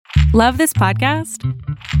Love this podcast?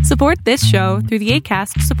 Support this show through the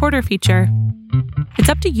Acast supporter feature. It's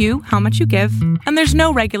up to you how much you give, and there's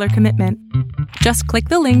no regular commitment. Just click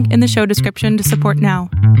the link in the show description to support now.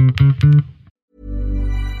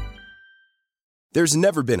 There's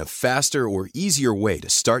never been a faster or easier way to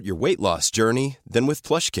start your weight loss journey than with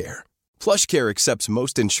PlushCare. PlushCare accepts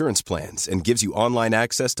most insurance plans and gives you online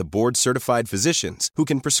access to board-certified physicians who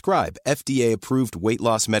can prescribe FDA-approved weight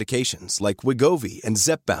loss medications like Wegovy and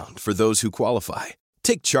Zepbound for those who qualify.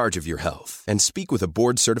 Take charge of your health and speak with a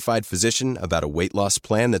board-certified physician about a weight loss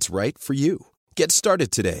plan that's right for you. Get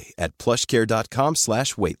started today at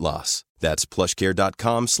plushcare.com/weight loss. That's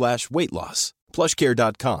plushcare.com/weight loss.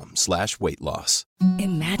 plushcare.com/weight loss.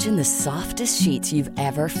 Imagine the softest sheets you've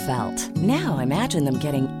ever felt. Now imagine them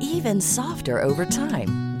getting even softer over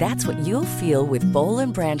time. That's what you'll feel with Boll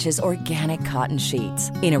 & Branch's organic cotton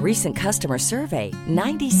sheets. In a recent customer survey,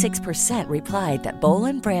 96% replied that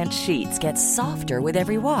Boll & Branch sheets get softer with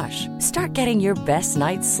every wash. Start getting your best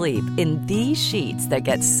night's sleep in these sheets that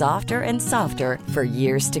get softer and softer for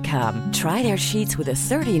years to come. Try their sheets with a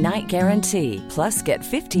 30-night guarantee. Plus, get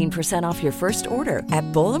 15% off your first order at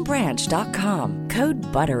bollandbranch.com. Code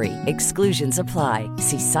BUTTERY. Exclusions apply.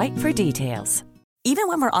 See site for details. Even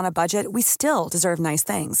when we're on a budget, we still deserve nice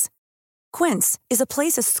things. Quince is a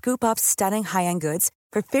place to scoop up stunning high-end goods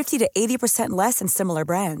for 50 to 80% less than similar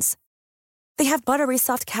brands. They have buttery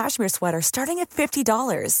soft cashmere sweaters starting at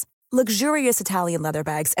 $50, luxurious Italian leather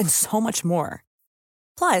bags, and so much more.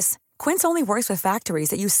 Plus, Quince only works with factories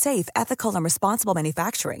that use safe, ethical, and responsible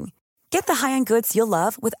manufacturing. Get the high-end goods you'll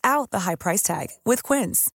love without the high price tag with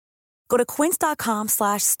Quince. Go to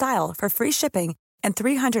quince.com/style for free shipping and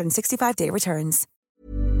 365-day returns.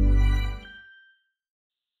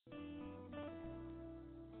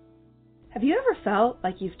 Have you ever felt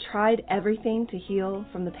like you've tried everything to heal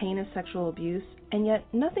from the pain of sexual abuse, and yet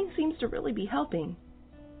nothing seems to really be helping?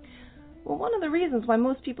 Well, one of the reasons why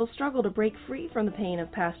most people struggle to break free from the pain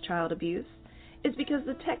of past child abuse is because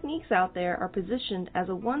the techniques out there are positioned as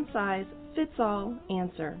a one-size-fits-all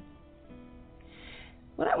answer.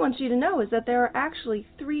 What I want you to know is that there are actually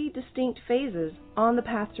 3 distinct phases on the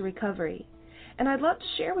path to recovery, and I'd love to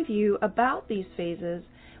share with you about these phases,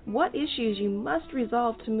 what issues you must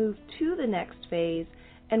resolve to move to the next phase,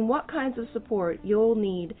 and what kinds of support you'll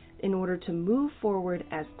need in order to move forward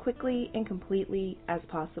as quickly and completely as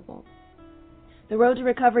possible. The road to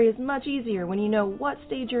recovery is much easier when you know what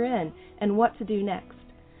stage you're in and what to do next.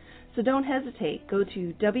 So don't hesitate. Go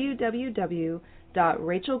to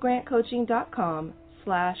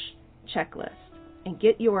www.rachelgrantcoaching.com/checklist and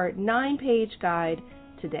get your 9-page guide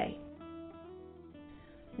today.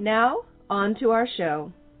 Now, on to our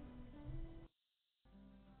show.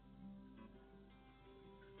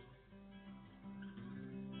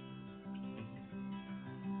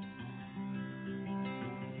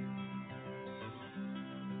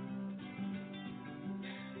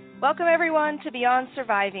 Welcome everyone to Beyond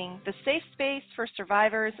Surviving, the safe space for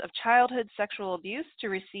survivors of childhood sexual abuse to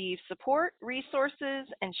receive support, resources,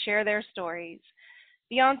 and share their stories.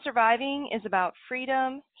 Beyond Surviving is about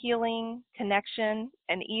freedom, healing, connection,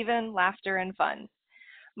 and even laughter and fun.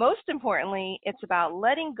 Most importantly, it's about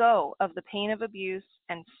letting go of the pain of abuse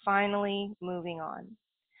and finally moving on.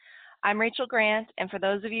 I'm Rachel Grant, and for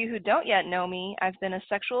those of you who don't yet know me, I've been a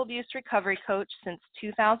sexual abuse recovery coach since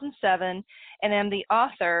 2007 and am the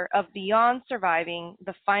author of Beyond Surviving,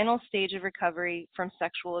 the Final Stage of Recovery from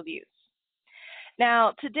Sexual Abuse.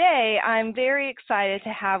 Now, today, I'm very excited to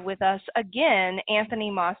have with us again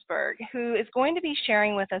Anthony Mossberg, who is going to be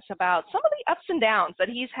sharing with us about some of the ups and downs that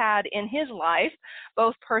he's had in his life,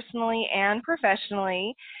 both personally and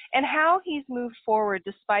professionally, and how he's moved forward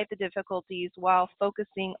despite the difficulties while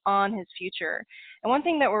focusing on his future. And one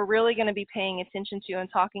thing that we're really going to be paying attention to and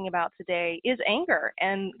talking about today is anger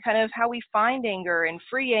and kind of how we find anger and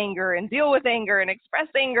free anger and deal with anger and express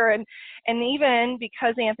anger. And even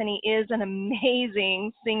because Anthony is an amazing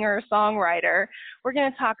singer-songwriter, we're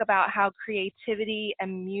going to talk about how creativity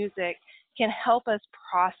and music can help us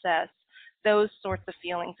process those sorts of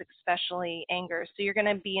feelings, especially anger. So you're going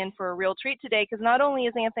to be in for a real treat today, because not only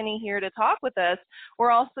is Anthony here to talk with us,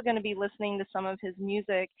 we're also going to be listening to some of his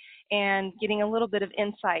music and getting a little bit of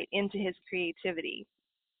insight into his creativity.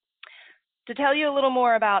 To tell you a little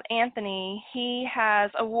more about Anthony, he has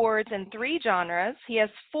awards in 3 genres. He has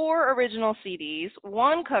 4 original CDs,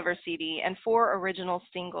 1 cover CD, and 4 original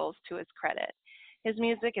singles to his credit. His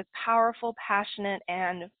music is powerful, passionate,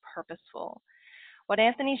 and purposeful. What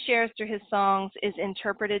Anthony shares through his songs is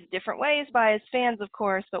interpreted different ways by his fans, of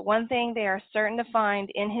course, but one thing they are certain to find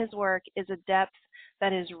in his work is a depth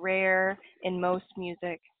that is rare in most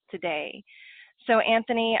music today. So,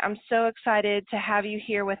 Anthony, I'm so excited to have you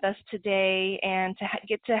here with us today and to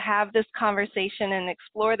get to have this conversation and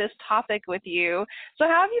explore this topic with you. So,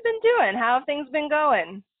 how have you been doing? How have things been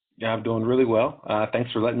going? Yeah, I'm doing really well.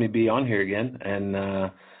 Thanks for letting me be on here again. And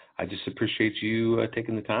I just appreciate you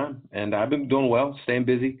taking the time. And I've been doing well, staying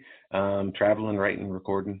busy, traveling, writing,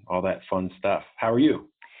 recording, all that fun stuff. How are you?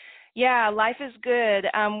 Yeah, life is good.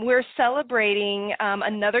 We're celebrating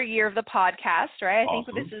another year of the podcast, right? I think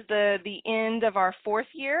Awesome. this is the end of our 4th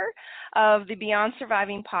year of the Beyond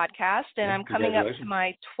Surviving podcast, and I'm coming up to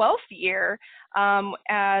my 12th year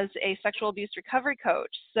as a sexual abuse recovery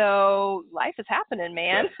coach. So life is happening,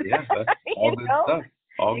 man. Yeah, that's all good stuff.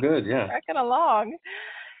 All good, yeah. Tracking along.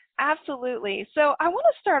 Absolutely. So I want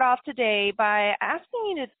to start off today by asking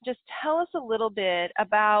you to just tell us a little bit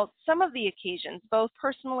about some of the occasions, both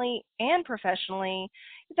personally and professionally,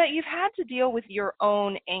 that you've had to deal with your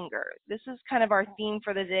own anger. This is kind of our theme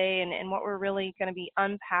for the day, and what we're really going to be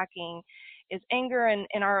unpacking is anger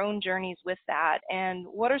and our own journeys with that. And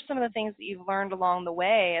what are some of the things that you've learned along the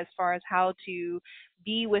way as far as how to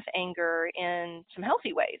be with anger in some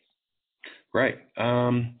healthy ways? Right.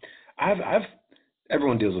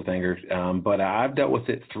 Everyone deals with anger, but I've dealt with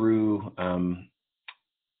it through,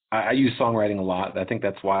 I use songwriting a lot. I think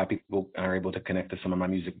that's why people are able to connect to some of my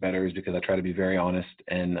music better, is because I try to be very honest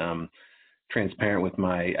and transparent with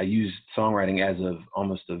I use songwriting as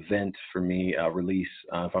almost a vent for me, a release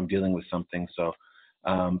if I'm dealing with something. So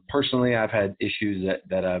personally, I've had issues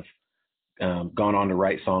that I've gone on to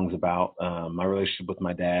write songs about. My relationship with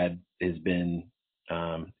my dad has been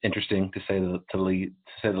interesting to say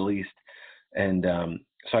the least. And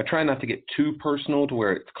so I try not to get too personal to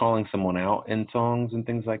where it's calling someone out in songs and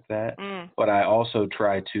things like that. But I also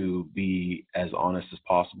try to be as honest as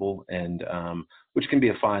possible, and which can be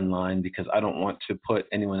a fine line, because I don't want to put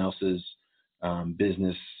anyone else's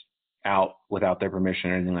business out without their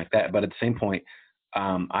permission or anything like that. But at the same point,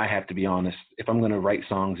 I have to be honest. If I'm going to write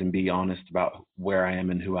songs and be honest about where I am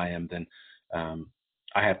and who I am, then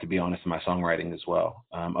I have to be honest in my songwriting as well.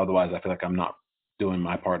 Otherwise, I feel like I'm not doing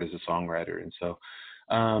my part as a songwriter. And so,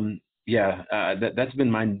 that's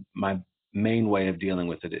been my main way of dealing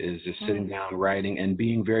with it, is just sitting down, writing, and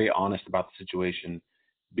being very honest about the situation,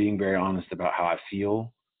 being very honest about how I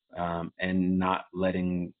feel, and not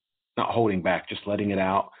holding back, just letting it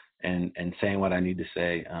out and saying what I need to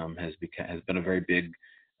say has been a very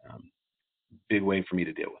big way for me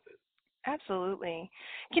to deal with it. Absolutely.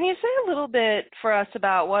 Can you say a little bit for us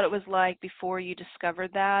about what it was like before you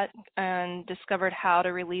discovered that and discovered how to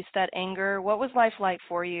release that anger? What was life like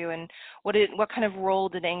for you, and what kind of role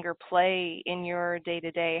did anger play in your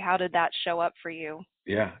day-to-day? How did that show up for you?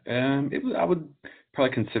 Yeah, I would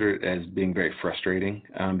probably consider it as being very frustrating,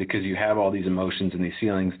 because you have all these emotions and these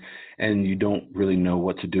feelings, and you don't really know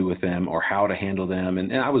what to do with them or how to handle them.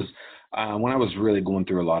 And I was, when I was really going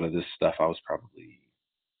through a lot of this stuff, I was probably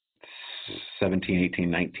 17,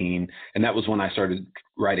 18, 19. And that was when I started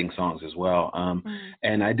writing songs as well.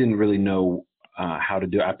 And I didn't really know how to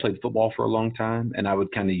do it. I played football for a long time, and I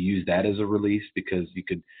would kind of use that as a release, because you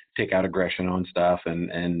could take out aggression on stuff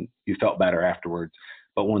and you felt better afterwards.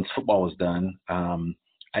 But once football was done,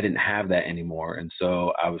 I didn't have that anymore. And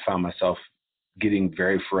so I found myself getting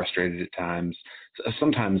very frustrated at times,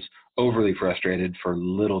 sometimes overly frustrated for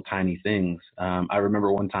little tiny things. I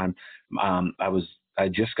remember one time I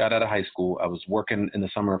just got out of high school. I was working in the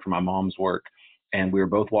summer for my mom's work, and we were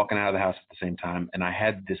both walking out of the house at the same time. And I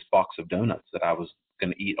had this box of donuts that I was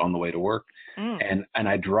going to eat on the way to work. And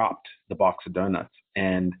I dropped the box of donuts,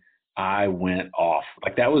 and I went off.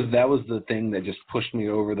 Like that was the thing that just pushed me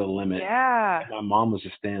over the limit. Yeah. And my mom was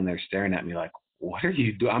just standing there staring at me like, what are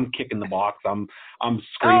you doing? I'm kicking the box. I'm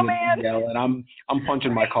screaming, and yelling. I'm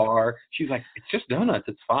punching my car. She's like, it's just donuts.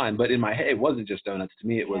 It's fine. But in my head, it wasn't just donuts. To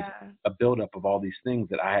me, it was a buildup of all these things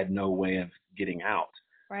that I had no way of getting out.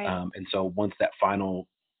 Right. And so once that final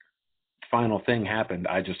thing happened,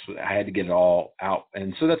 I had to get it all out.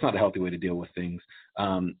 And so that's not a healthy way to deal with things.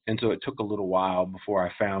 And so it took a little while before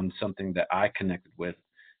I found something that I connected with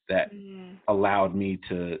that allowed me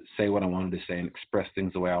to say what I wanted to say and express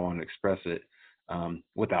things the way I wanted to express it,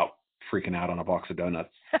 without freaking out on a box of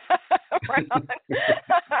donuts. Right on.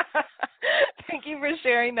 Thank you for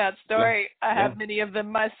sharing that story. I have many of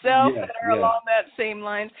them myself that are along that same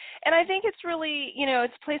line. And I think it's really,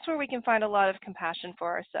 it's a place where we can find a lot of compassion for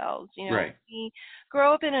ourselves. Right. We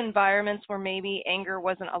grow up in environments where maybe anger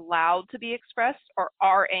wasn't allowed to be expressed, or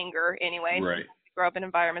our anger anyway. Right. We grow up in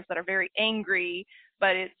environments that are very angry,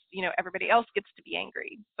 but it's, everybody else gets to be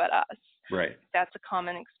angry but us. Right. That's a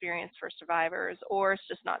common experience for survivors, or it's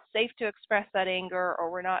just not safe to express that anger, or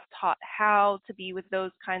we're not taught how to be with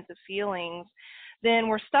those kinds of feelings, then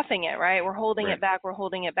we're stuffing it, right? We're holding it back,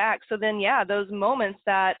 So then, yeah, those moments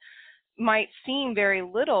that might seem very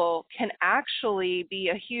little can actually be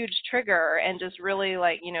a huge trigger and just really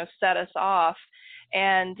set us off.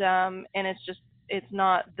 And it's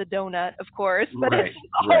not the donut, of course, but it's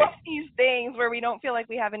all of these things where we don't feel like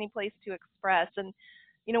we have any place to express. And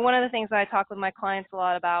one of the things that I talk with my clients a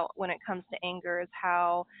lot about when it comes to anger is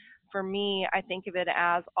how, for me, I think of it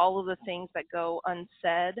as all of the things that go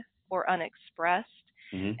unsaid or unexpressed.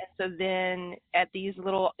 Mm-hmm. And so then at these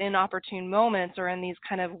little inopportune moments, or in these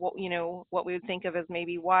kind of what we would think of as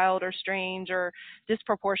maybe wild or strange or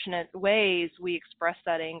disproportionate ways, we express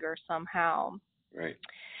that anger somehow. Right.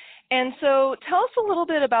 And so tell us a little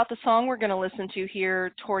bit about the song we're going to listen to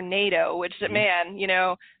here, Tornado, which, man,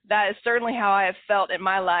 that is certainly how I have felt in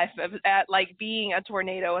my life, at like being a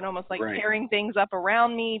tornado and almost like tearing things up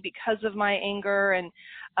around me because of my anger. And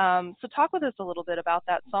so talk with us a little bit about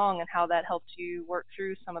that song and how that helped you work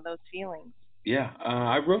through some of those feelings. Yeah,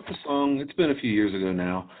 I wrote the song, it's been a few years ago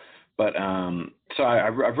now, but so I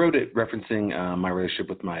wrote it referencing my relationship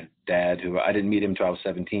with my dad, who I didn't meet him until I was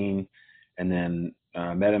 17, and then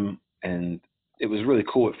met him, and it was really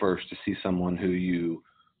cool at first to see someone who you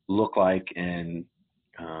look like and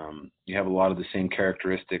you have a lot of the same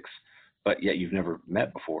characteristics, but yet you've never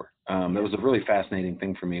met before. It was a really fascinating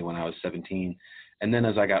thing for me when I was 17. And then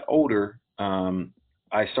as I got older,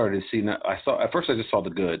 I started seeing that. At first I just saw the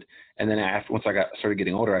good, and then once I started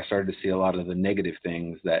getting older, I started to see a lot of the negative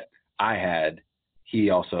things that I had, he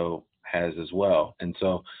also has as well. And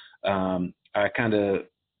so I kind of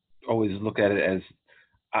always look at it as,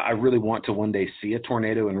 I really want to one day see a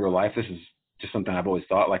tornado in real life. This is just something I've always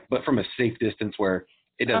thought, but from a safe distance where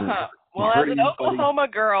it doesn't hurt. Well, as an Oklahoma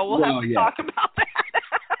girl, we'll have to talk about that.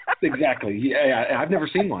 Exactly. Yeah, I've never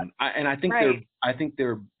seen one, and I think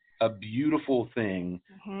they're a beautiful thing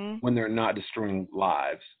when they're not destroying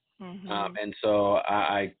lives. And so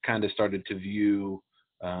I kind of started to view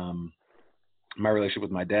my relationship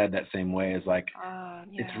with my dad that same way, as like,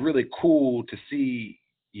 it's really cool to see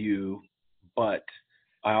you, but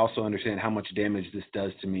I also understand how much damage this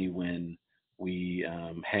does to me when we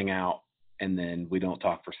hang out and then we don't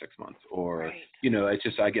talk for 6 months, or it's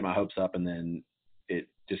just, I get my hopes up and then it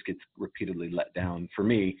just gets repeatedly let down for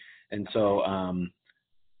me. And so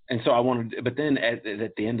I wanted, but then at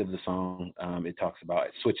the end of the song, it talks about,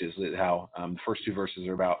 it switches, how the first two verses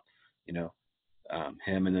are about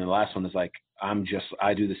him, and then the last one is like, I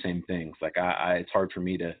do the same things. Like it's hard for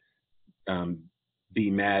me to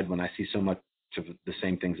be mad when I see so much of the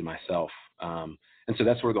same things in myself. And so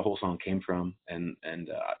that's where the whole song came from. And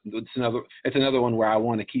it's another one where I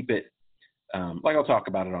want to keep it, like I'll talk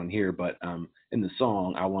about it on here, but in the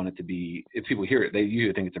song, I want it to be, if people hear it, they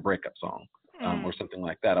usually think it's a breakup song or something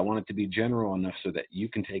like that. I want it to be general enough so that you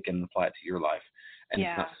can take it and apply it to your life. And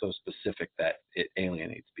it's not so specific that it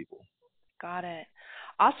alienates people. Got it.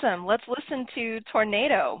 Awesome. Let's listen to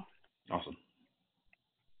Tornado. Awesome.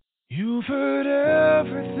 You've heard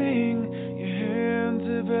everything your hands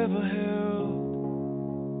have ever held.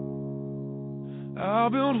 I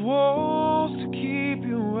built walls to keep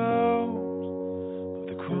you out, but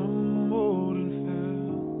they crumbled and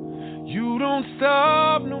fell. You don't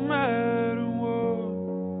stop no matter what,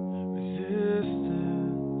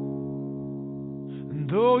 resisting. And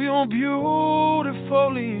though you're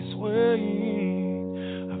beautifully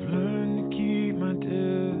swaying, I've learned to keep my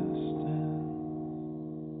distance.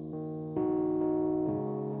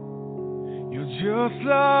 Just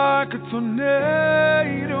like a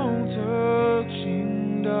tornado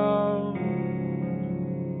touching down,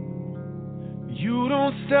 you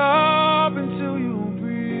don't stop until you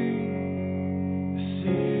bring the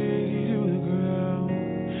city to the ground.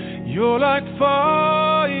 You're like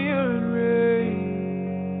fire and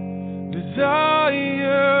rain,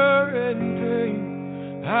 desire and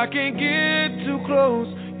pain. I can't get too close,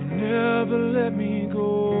 you never let me go.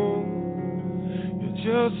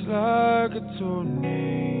 Just like a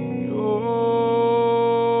tornado,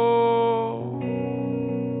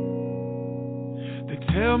 they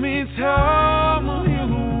tell me time will heal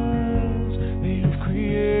the wounds that you've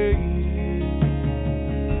created,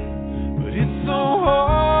 but it's so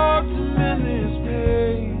hard to mend this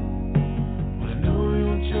pain when I know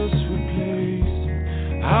you're just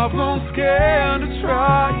replacing. I've grown scared to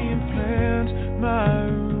try and plant my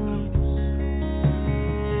roots.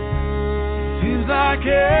 Seems like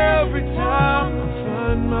every time I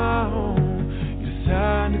find my home, you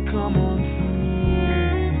decide to come on through.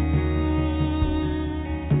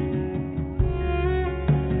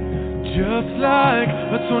 just like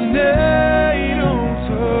a tornado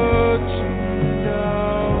touching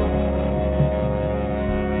down.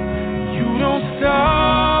 You don't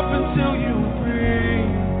stop until you bring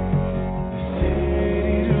the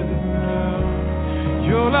city to the ground.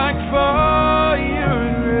 You're like fire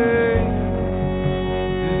and rain,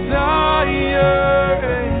 desire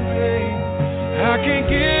and pain. I can't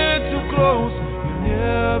get too close, you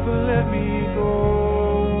never let me go.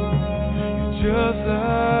 You're just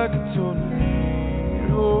like a tornado.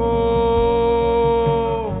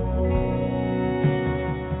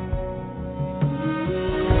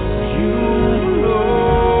 You blow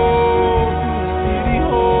through the city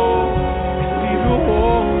halls and leave no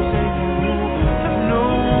holes, and you have no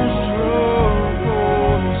struggle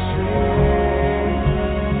to shame.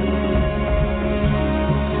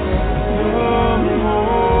 The more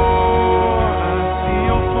I see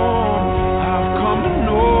your form, I've come to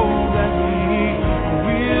know that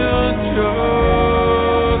we're just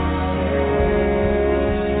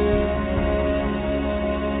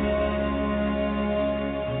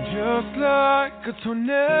just like a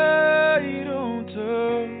tornado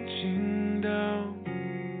touching down.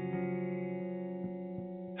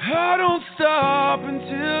 I don't stop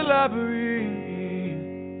until I bring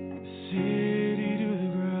the city to the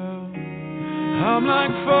ground. I'm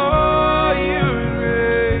like fire and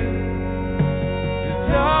rain,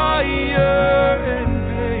 desire and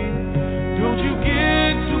pain. Don't you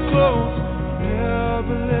get too close,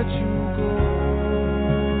 never let you go.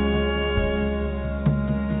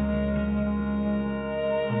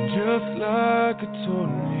 I'm just like a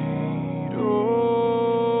tornado.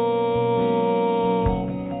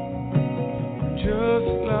 I'm just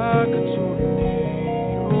like a tornado.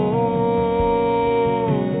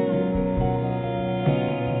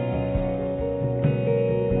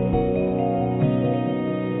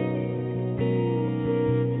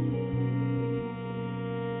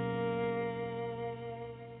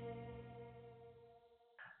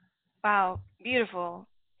 Wow, beautiful,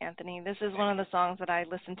 Anthony. This is one of the songs that I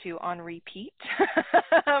listen to on repeat.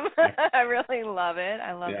 I really love it.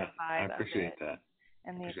 I love Yeah, the I vibe of appreciate it, that.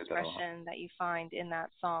 and the Appreciate that a lot. expression that you find in that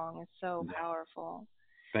song is so Yeah. powerful.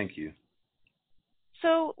 Thank you.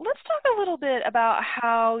 So let's talk a little bit about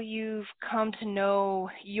how you've come to know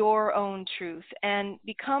your own truth and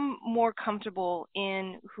become more comfortable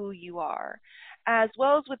in who you are, as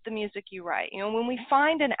well as with the music you write. You know, when we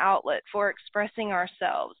find an outlet for expressing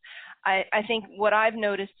ourselves, I think what I've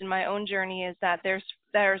noticed in my own journey is that there's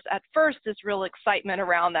at first this real excitement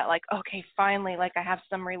around that, like, okay, finally, like I have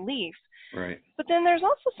some relief. Right. But then there's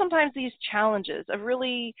also sometimes these challenges of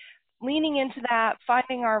really leaning into that,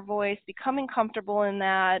 finding our voice, becoming comfortable in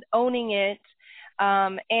that, owning it.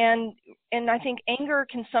 And I think anger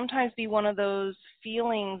can sometimes be one of those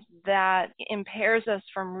feelings that impairs us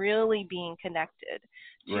from really being connected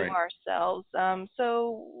to Right. ourselves.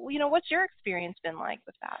 So, you know, what's your experience been like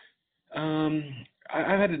with that?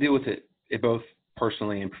 I've had to deal with it both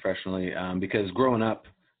personally and professionally, because growing up,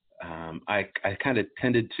 I kind of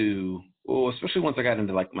tended to, well, especially once I got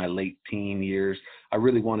into like my late teen years, I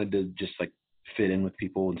really wanted to just like fit in with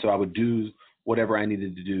people. And so I would do whatever I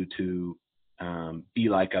needed to do to be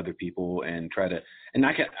like other people and try to, and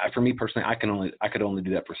for me personally, I could only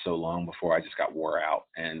do that for so long before I just got wore out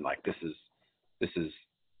and like, this is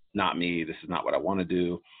not me. This is not what I want to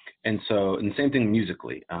do. And so, and the same thing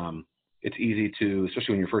musically. It's easy to,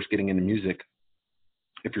 especially when you're first getting into music,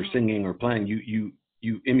 if you're singing or playing,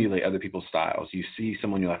 you emulate other people's styles. You see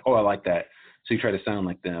someone, you're like, oh, I like that. So you try to sound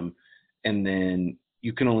like them. And then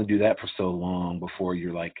you can only do that for so long before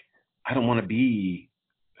you're like, I don't want to be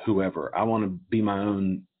whoever. I want to be my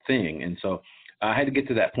own thing. And so I had to get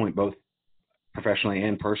to that point, both professionally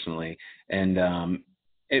and personally. And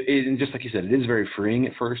and just like you said, it is very freeing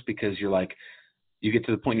at first because you're like, you get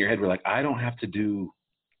to the point in your head where like, I don't have to do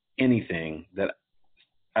anything that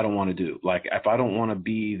I don't want to do. Like if I don't want to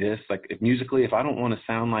be this, like if musically, if I don't want to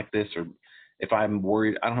sound like this, or if I'm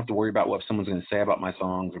worried, I don't have to worry about what someone's going to say about my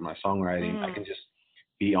songs or my songwriting. I can just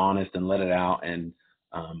be honest and let it out and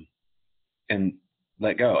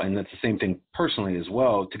let go. And that's the same thing personally as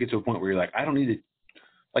well, to get to a point where you're like, I don't need to,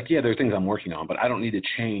 like, yeah, there are things I'm working on, but I don't need to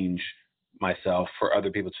change myself for other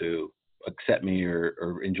people to accept me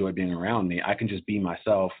or enjoy being around me. I can just be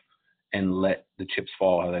myself and let the chips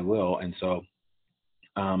fall how they will. And so,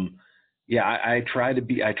 I try to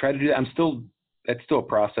do that. It's still a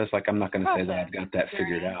process. Like, I'm not going to say that I've got that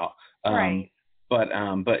figured out. Right. But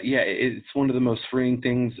yeah, it's one of the most freeing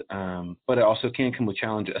things. But it also can come with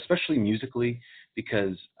challenges, especially musically,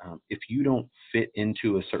 because if you don't fit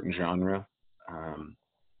into a certain genre,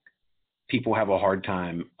 people have a hard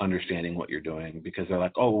time understanding what you're doing because they're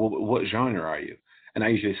like, oh, well, what genre are you? And I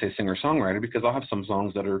usually say singer-songwriter because I'll have some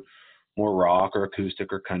songs that are more rock or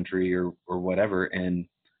acoustic or country or whatever, and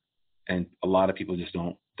a lot of people just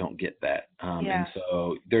don't get that. And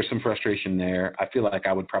so there's some frustration there. I feel like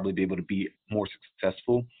I would probably be able to be more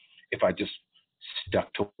successful if I just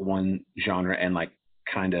stuck to one genre and like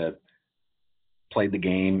kind of played the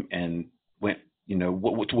game and went,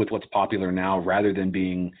 with what's popular now rather than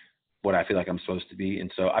being what I feel like I'm supposed to be.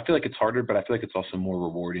 And so I feel like it's harder, but I feel like it's also more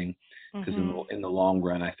rewarding because in the long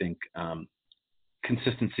run, I think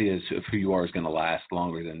consistency of who you are is going to last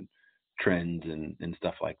longer than trends and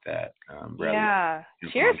stuff like that.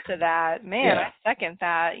 Cheers to that, man. I second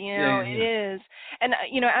that. It is. And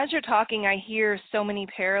as you're talking, I hear so many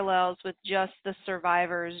parallels with just the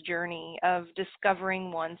survivor's journey of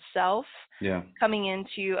discovering oneself, coming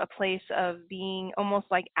into a place of being almost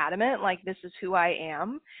like adamant, like this is who I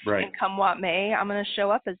am, and come what may, I'm going to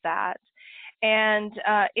show up as that. And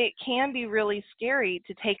it can be really scary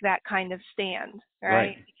to take that kind of stand,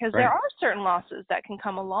 right? Because there are certain losses that can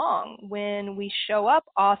come along when we show up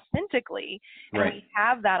authentically and we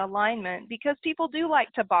have that alignment, because people do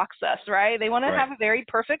like to box us, right? They want to have a very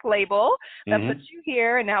perfect label that puts you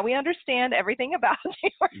here, and now we understand everything about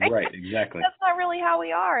you, right? Right, exactly. That's not really how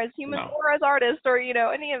we are as humans or as artists or,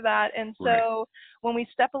 any of that. And so when we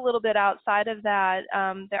step a little bit outside of that,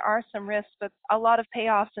 there are some risks, but a lot of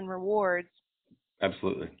payoffs and rewards.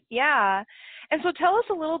 Absolutely. Yeah. And so tell us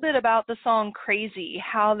a little bit about the song Crazy,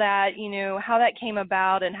 how that came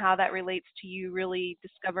about and how that relates to you really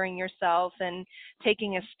discovering yourself and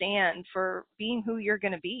taking a stand for being who you're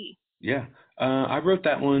going to be. Yeah. I wrote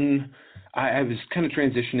that one. I was kind of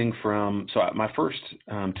transitioning from, so my first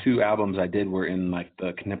two albums I did were in like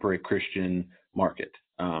the contemporary Christian market,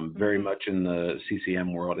 very much in the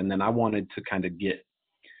CCM world. And then I wanted to kind of get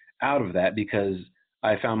out of that because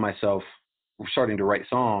I found myself starting to write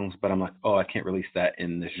songs, but I'm like, oh, I can't release that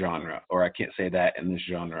in this genre, or I can't say that in this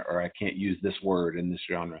genre, or I can't use this word in this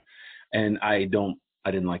genre. And I didn't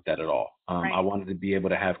like that at all. I wanted to be able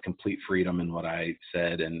to have complete freedom in what I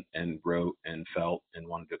said and wrote and felt and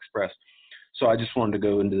wanted to express. So I just wanted to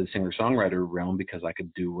go into the singer-songwriter realm because I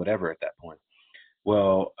could do whatever at that point.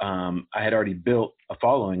 Well, I had already built a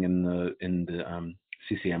following in the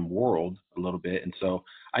CCM world a little bit. And so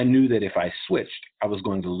I knew that if I switched, I was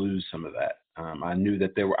going to lose some of that. I knew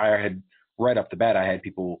that I had right off the bat, I had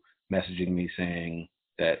people messaging me saying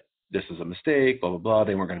that this is a mistake, blah, blah, blah.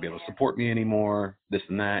 They weren't going to be able to support me anymore, this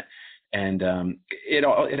and that. And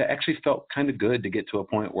it actually felt kind of good to get to a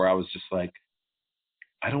point where I was just like,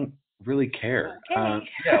 I don't really care.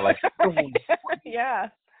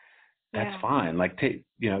 That's fine. Like,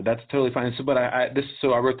 that's totally fine. So, but I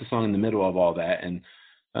wrote the song in the middle of all that. And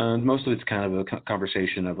most of it's kind of a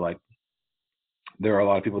conversation of like, there are a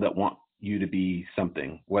lot of people that want you to be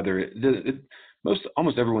something, whether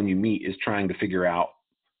almost everyone you meet is trying to figure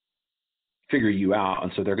you out.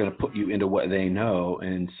 And so they're going to put you into what they know.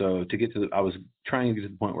 And so I was trying to get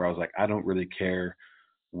to the point where I was like, I don't really care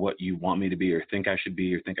what you want me to be or think I should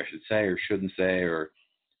be or think I should say or shouldn't say, or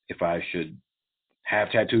if I should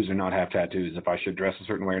have tattoos or not have tattoos, if I should dress a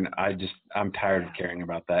certain way. And I'm tired of caring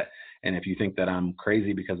about that. And if you think that I'm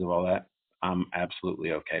crazy because of all that, I'm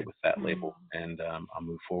absolutely okay with that label, and I'll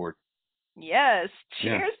move forward. Yes.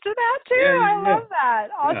 Cheers to that too. I love that.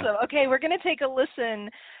 Awesome. Yeah. Okay, we're going to take a listen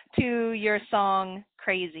to your song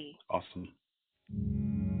Crazy. Awesome.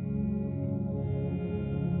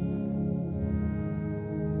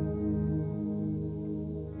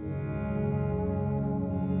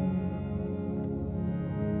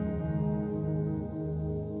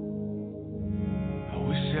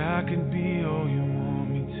 I can be all you want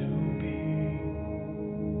me to be.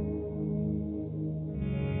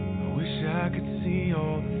 I wish I could see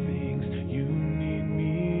all the things you need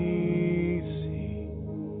me to see.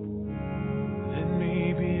 Then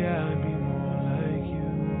maybe I'd be more like you.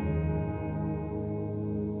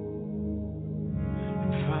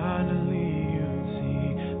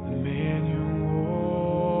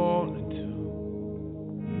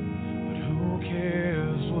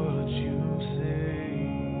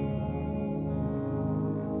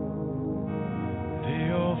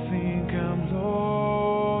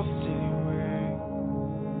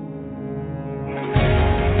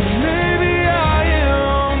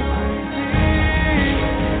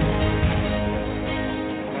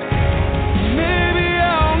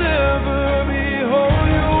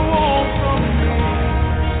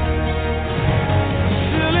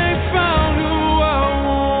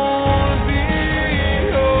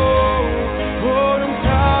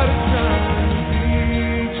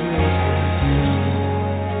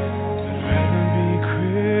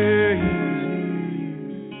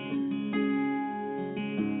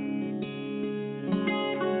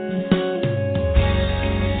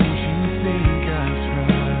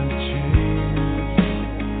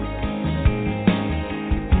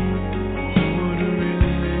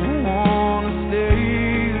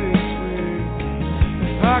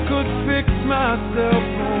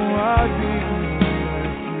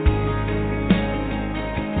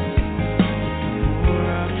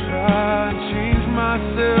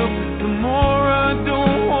 myself, the more I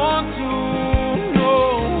don't want to know.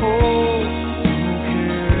 Who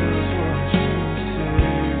cares what you say?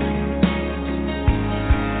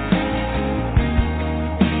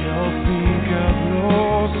 Y'all think I've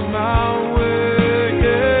lost my way.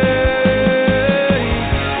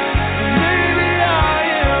 Maybe I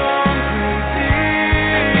am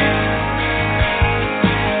crazy.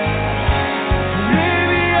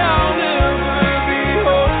 Maybe I'll never be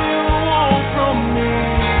all you want from me.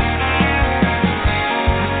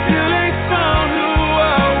 I still ain't found who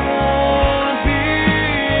I wanna be.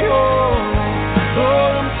 Oh,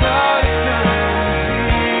 Lord, I'm tired of trying to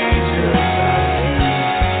be just like you.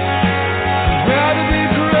 I'd rather be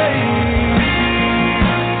crazy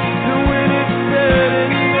than when it's said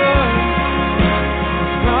and done.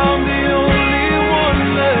 I'm the only one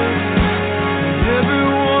left.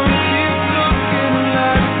 Everyone keeps looking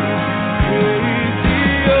like crazy.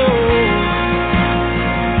 Oh,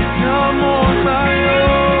 now I'm on my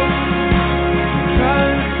own,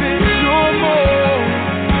 trying to fit your mold.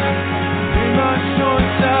 In my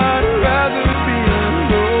choice, I'd rather be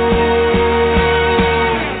alone.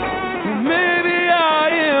 Well, maybe I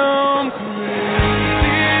am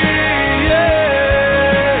crazy, yeah.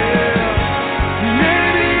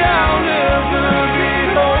 Maybe I'll never be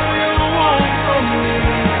all you want from me.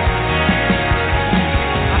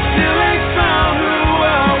 I still ain't found who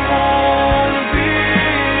I wanna be.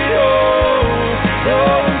 Oh,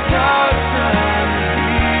 I'm tired of trying to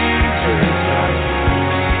be just like you.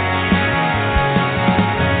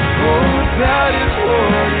 Oh, that is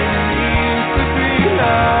what it means to be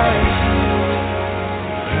like you.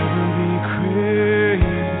 Rather be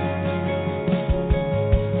crazy.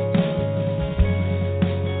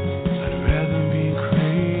 I'd rather be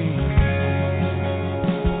crazy.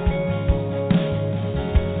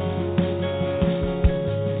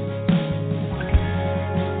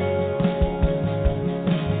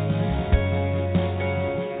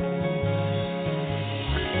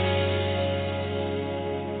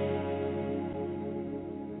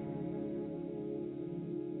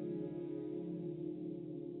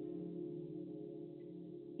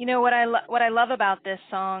 You know what what I love about this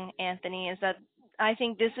song, Anthony, is that I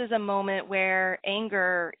think this is a moment where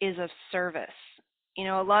anger is of service. You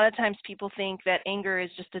know, a lot of times people think that anger is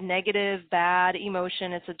just a negative, bad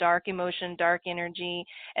emotion. It's a dark emotion, dark energy,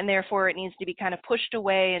 and therefore it needs to be kind of pushed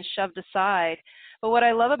away and shoved aside. But what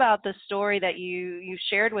I love about the story that you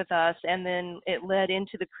shared with us, and then it led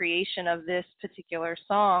into the creation of this particular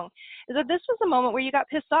song, is that this was a moment where you got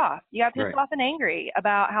pissed off. You got pissed Right. off and angry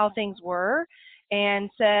about how things were, and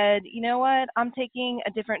said, you know what, I'm taking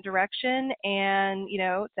a different direction, and, you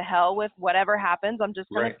know, to hell with whatever happens, I'm just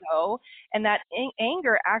going Right. to go. And that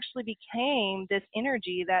anger actually became this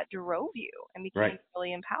energy that drove you and became Right.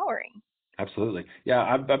 really empowering. Absolutely. Yeah,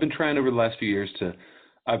 I've been trying over the last few years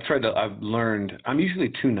I've learned I'm usually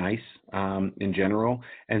too nice in general,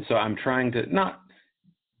 and so I'm trying to not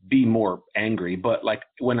be more angry, but like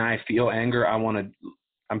when I feel anger,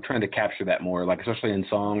 I'm trying to capture that more, like especially in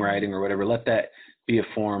songwriting or whatever. Let that be a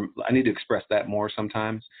form. I need to express that more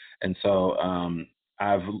sometimes, and so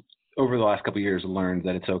I've over the last couple of years learned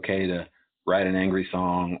that it's okay to write an angry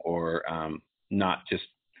song or not just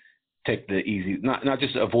take the easy, not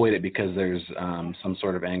just avoid it because there's some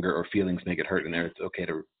sort of anger or feelings make it hurt in there. It's okay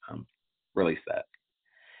to release that.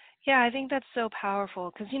 Yeah, I think that's so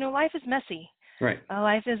powerful because, you know, life is messy. Right.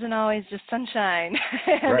 Life isn't always just sunshine.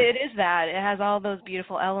 And Right. it is that. It has all those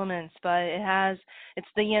beautiful elements, but it's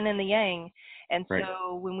the yin and the yang. And Right.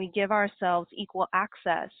 so when we give ourselves equal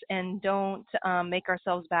access and don't make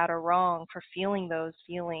ourselves bad or wrong for feeling those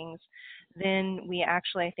feelings, then we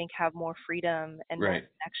actually, I think, have more freedom and more Right.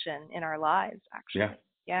 connection in our lives, actually. Yeah.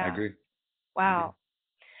 Yeah. I agree. Wow.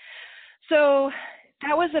 So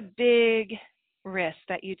that was a big risk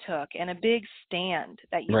that you took and a big stand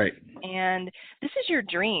that you Right. took. And this is your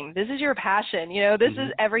dream. This is your passion. You know, this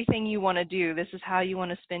is everything you want to do. This is how you want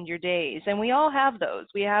to spend your days. And we all have those.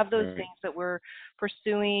 We have those Right. things that we're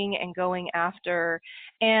pursuing and going after.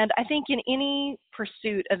 And I think in any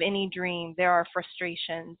pursuit of any dream, there are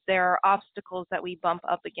frustrations, there are obstacles that we bump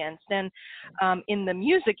up against. And in the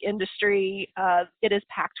music industry, it is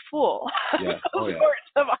packed full Yeah. of Oh, yeah.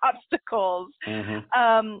 sorts of obstacles.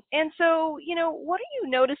 Mm-hmm. And so, you know, what are you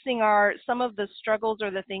noticing are some of the struggles or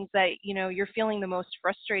the things that, you know, you're feeling the most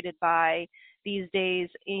frustrated by these days,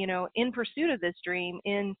 you know, in pursuit of this dream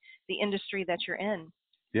in the industry that you're in?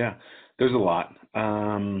 Yeah, there's a lot.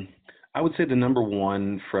 I would say the number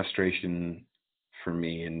one frustration for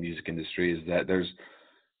me in the music industry is that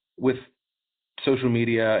with social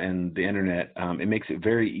media and the internet, it makes it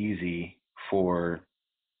very easy for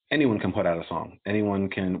anyone can put out a song. Anyone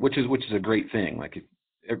can, which is a great thing. Like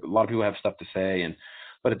a lot of people have stuff to say,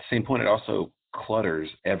 but at the same point, it also clutters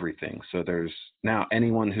everything. So there's now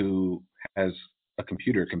anyone who has a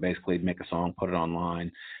computer can basically make a song, put it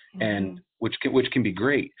online, and which can be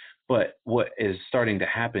great. But what is starting to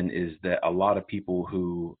happen is that a lot of people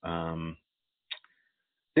who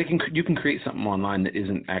you can create something online that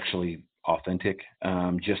isn't actually authentic,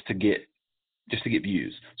 just to get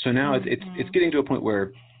views. So now it's getting to a point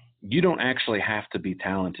where you don't actually have to be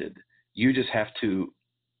talented. You just have to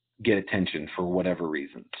get attention for whatever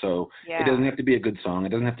reason. So it doesn't have to be a good song. It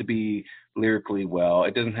doesn't have to be lyrically well.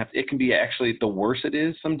 It can be actually, the worse it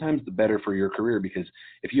is, sometimes the better for your career, because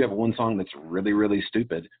if you have one song that's really, really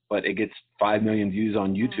stupid, but it gets 5 million views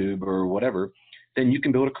on YouTube or whatever, then you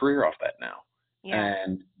can build a career off that now. Yeah.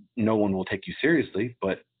 And no one will take you seriously,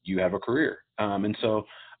 but you have a career. And so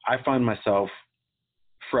I find myself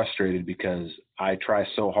frustrated because I try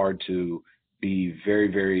so hard to be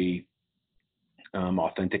very, very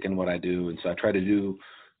authentic in what I do. And so I try to do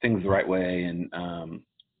things the right way, and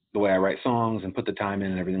the way I write songs and put the time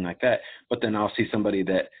in and everything like that. But then I'll see somebody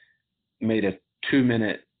that made a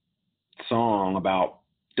 2-minute song about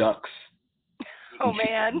ducks. Oh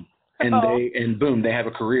man. And boom, they have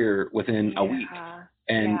a career within a week.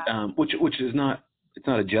 And which is not, it's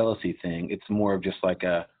not a jealousy thing. It's more of just like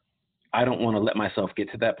I don't want to let myself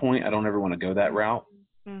get to that point. I don't ever want to go that route.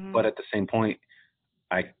 Mm-hmm. But at the same point,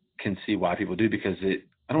 I can see why people do, because I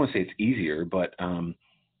don't want to say it's easier, but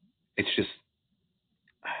it's just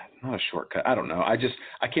not a shortcut. I don't know. I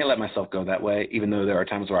can't let myself go that way, even though there are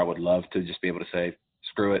times where I would love to just be able to say,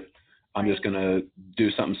 screw it. I'm just going to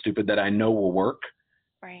do something stupid that I know will work,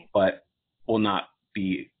 but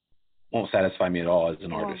won't satisfy me at all as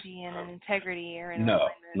an artist. Won't be in an integrity or an no,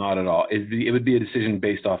 alignment. Not at all. It would be a decision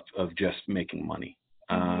based off of just making money,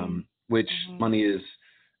 which money is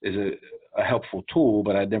a helpful tool,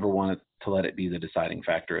 but I'd never want to let it be the deciding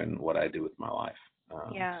factor in what I do with my life.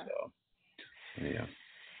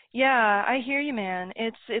 Yeah, I hear you, man.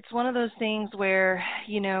 It's one of those things where,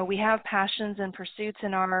 we have passions and pursuits,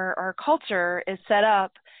 and our culture is set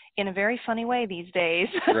up in a very funny way these days,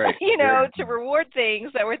 right. To reward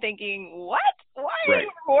things that we're thinking, what? Why are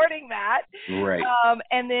you rewarding that? Right.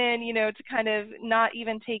 And then, to kind of not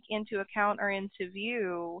even take into account or into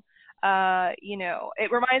view,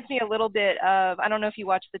 it reminds me a little bit of, I don't know if you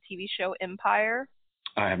watch the TV show Empire.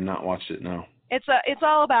 I have not watched it, no. It's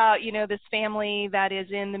all about, this family that is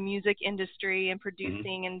in the music industry and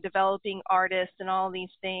producing and developing artists and all these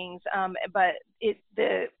things. But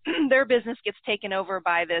their business gets taken over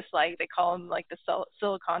by this, like they call them like the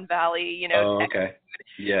Silicon Valley, Oh, okay.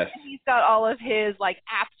 Yes. And he's got all of his like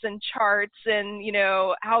apps and charts and,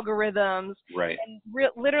 algorithms. Right. And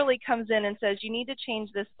literally comes in and says, you need to change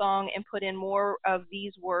this song and put in more of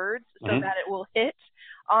these words so that it will hit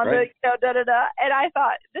on the, da-da-da. And I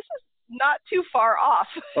thought, this is not too far off.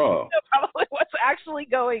 Probably what's actually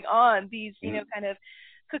going on. These, kind of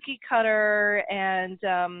cookie cutter and,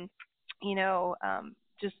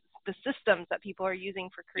 just the systems that people are using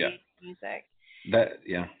for creating music.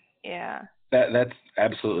 That's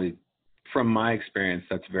absolutely, from my experience,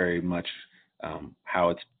 that's very much how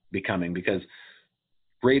it's becoming, because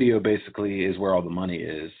radio basically is where all the money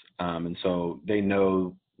is. And so they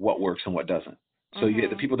know what works and what doesn't. So you get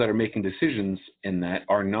the people that are making decisions in that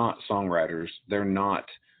are not songwriters. They're not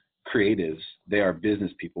creatives. They are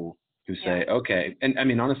business people who say, okay. And I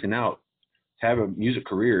mean, honestly, now to have a music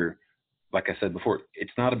career, like I said before,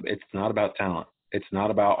 it's not about talent. It's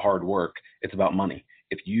not about hard work. It's about money.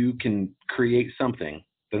 If you can create something,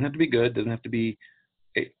 doesn't have to be good, doesn't have to be,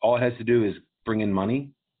 all it has to do is bring in money,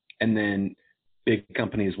 and then big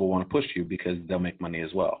companies will want to push you because they'll make money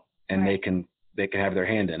as well. And they can have their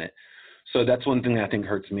hand in it. So that's one thing that I think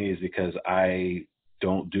hurts me, is because I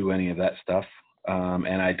don't do any of that stuff.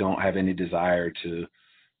 And I don't have any desire to,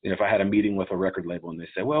 if I had a meeting with a record label and they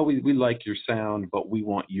say, well, we like your sound, but we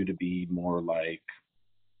want you to be more like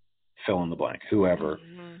fill in the blank, whoever.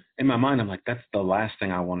 In my mind, I'm like, that's the last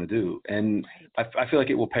thing I want to do. And I feel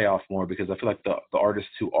like it will pay off more, because I feel like the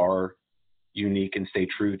artists who are unique and stay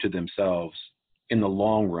true to themselves in the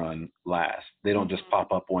long run last. They don't just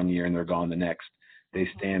pop up one year and they're gone the next. They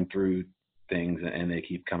stand through things and they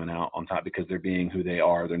keep coming out on top because they're being who they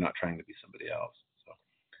are. They're not trying to be somebody else. So.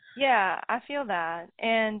 Yeah, I feel that.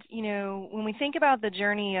 And, when we think about the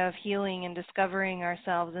journey of healing and discovering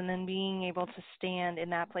ourselves and then being able to stand in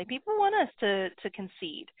that place, people want us to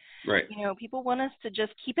concede. Right. People want us to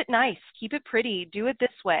just keep it nice, keep it pretty, do it this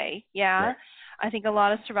way. Yeah. Right. I think a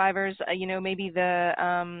lot of survivors, maybe the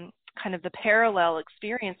kind of the parallel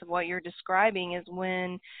experience of what you're describing is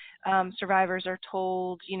when survivors are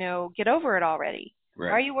told, get over it already. Right.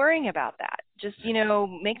 Why are you worrying about that? Just,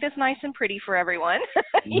 make this nice and pretty for everyone,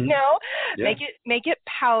 Mm-hmm. Yeah. make it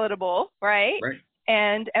palatable, right? Right.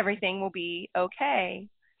 And everything will be okay.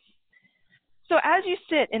 So as you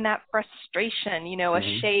sit in that frustration, Mm-hmm.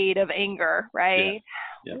 a shade of anger, right?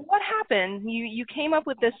 Yeah. What happened? You came up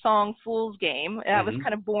with this song, Fool's Game. That was Mm-hmm.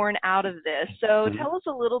 kind of born out of this. So Mm-hmm. tell us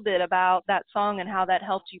a little bit about that song and how that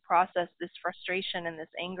helped you process this frustration and this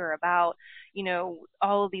anger about,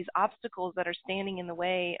 all of these obstacles that are standing in the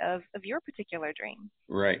way of your particular dream.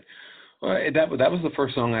 Right. Well, that was the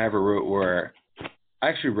first song I ever wrote where I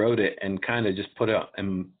actually wrote it and kind of just put it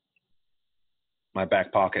in my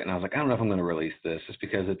back pocket, and I was like, I don't know if I'm going to release this, just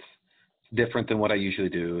because it's different than what I usually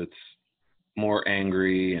do. It's more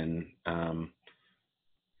angry and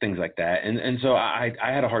things like that. And so I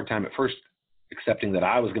had a hard time at first accepting that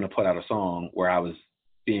I was going to put out a song where I was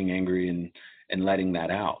being angry and letting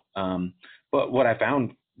that out. But what I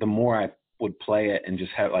found, the more I would play it and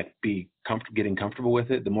just have getting comfortable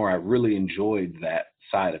with it, the more I really enjoyed that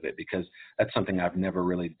side of it, because that's something I've never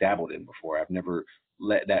really dabbled in before. I've never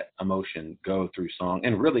let that emotion go through song,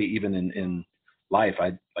 and really even in life,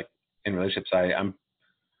 in relationships, I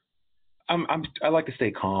like to stay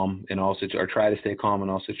calm in all or try to stay calm in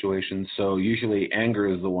all situations. So usually anger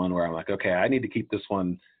is the one where I'm like, okay, I need to keep this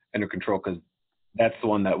one under control, because that's the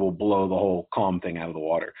one that will blow the whole calm thing out of the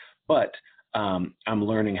water. But I'm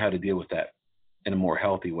learning how to deal with that in a more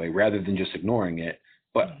healthy way, rather than just ignoring it,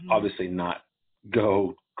 but Mm-hmm. obviously not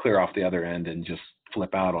go clear off the other end and just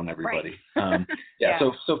flip out on everybody. Right. Yeah.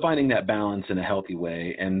 So finding that balance in a healthy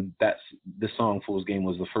way, and the song Fool's Game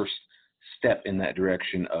was the first step in that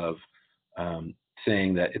direction of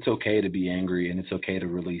saying that it's okay to be angry, and it's okay to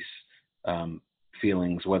release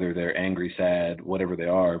feelings, whether they're angry, sad, whatever they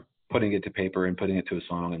are, putting it to paper and putting it to a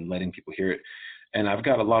song and letting people hear it. And I've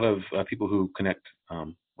got a lot of people who connect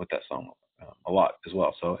with that song a lot as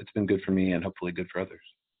well. So it's been good for me, and hopefully good for others.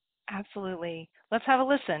 Absolutely. Let's have a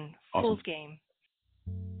listen. Awesome. Fool's Game.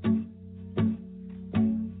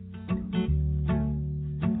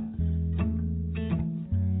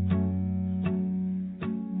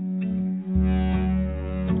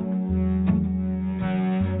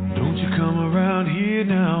 Don't you come around here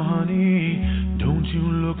now, honey. Don't you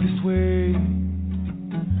look this way.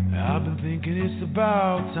 I've been thinking it's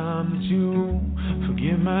about time that you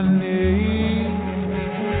forget my name.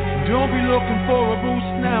 Don't be looking for a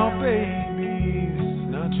boost now, baby. This is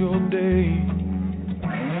not your day.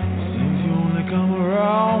 Seems you only come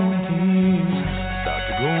around when things start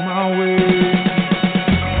to go my way.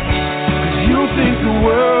 'Cause you think the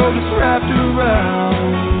world is wrapped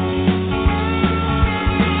around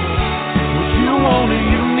what you want and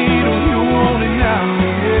you need, or you want it now,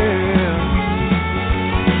 yeah.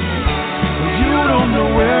 But you don't know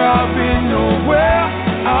where I've been, nor where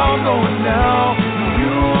I'm going now.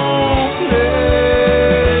 You won't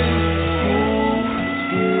play fool's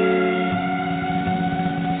game.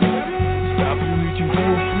 Stop you reaching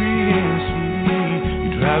for free and sweet.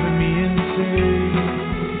 You're driving me insane.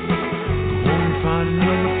 Go and find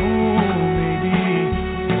another fool, maybe.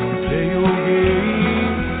 Wanna play your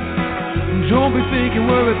game. Don't be thinking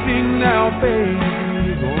we're a thing now, baby.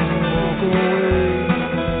 Gonna walk away.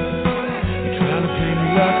 You're trying to play me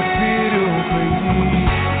like a fiddle, crazy.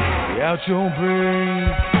 Stay out your brain.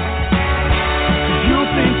 'Cause you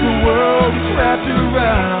think the world is wrapped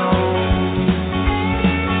around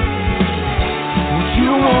what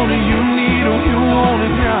you want and you need, or you want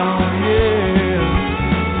it now, yeah.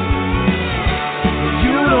 But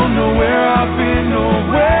you don't know where I've been or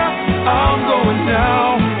where I'm going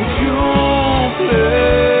now. But you won't play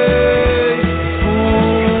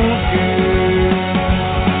fool's game.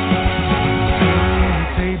 Turn the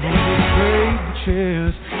tables, break the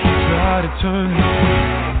chairs, try to turn the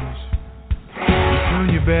page. You turn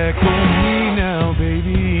your back on me now,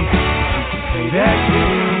 baby. You can play that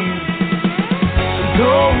game. So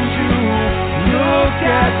don't you look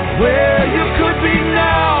at where you could be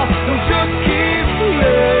now. Don't just keep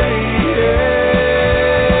playing.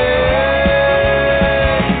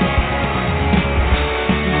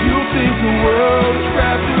 You think the world is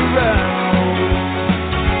wrapped around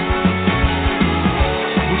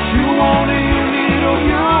what you want and you need, or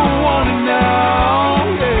you want it now,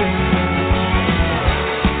 yeah.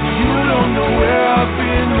 You don't know where I've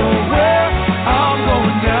been or where I'm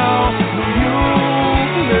going now. You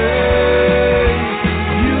play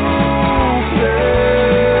fool's game.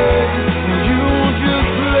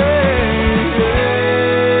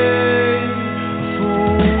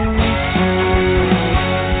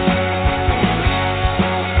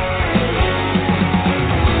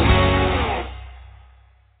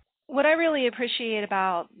 what I really appreciate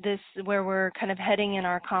about this, where we're kind of heading in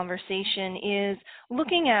our conversation, is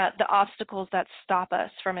looking at the obstacles that stop us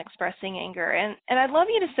from expressing anger. And I'd love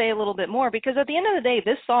you to say a little bit more, because at the end of the day,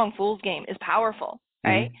 this song, Fool's Game, is powerful,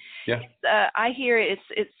 right? Yeah. I hear it's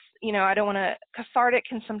I don't want to, cathartic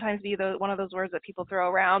can sometimes be one of those words that people throw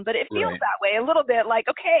around, but it feels that way a little bit, like,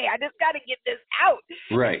 okay, I just got to get this out.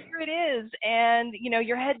 Right. Here it is. And,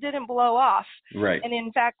 your head didn't blow off. Right. And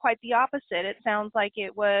in fact, quite the opposite. It sounds like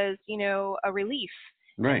it was, a relief.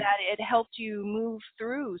 Right. That it helped you move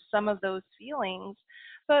through some of those feelings.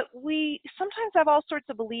 But we sometimes have all sorts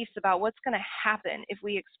of beliefs about what's going to happen if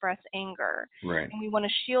we express anger. Right. And we want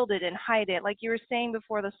to shield it and hide it. Like you were saying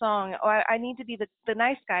before the song, I need to be the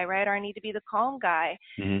nice guy, right? Or I need to be the calm guy.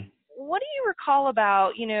 Mm-hmm. What do you recall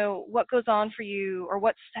about, what goes on for you, or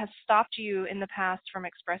what has stopped you in the past from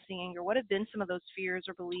expressing anger? What have been some of those fears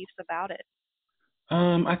or beliefs about it?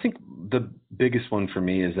 I think the biggest one for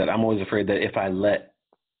me is that I'm always afraid that if I let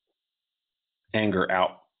anger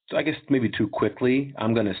out, so I guess maybe too quickly,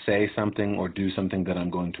 I'm going to say something or do something that I'm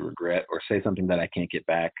going to regret, or say something that I can't get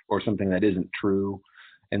back, or something that isn't true.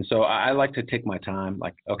 And so I like to take my time,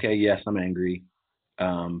 like, okay, yes, I'm angry.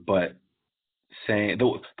 But saying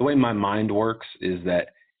the way my mind works is that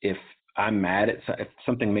if I'm mad if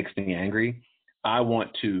something makes me angry, I want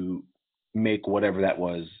to make whatever that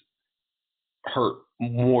was hurt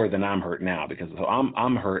more than I'm hurt now, because if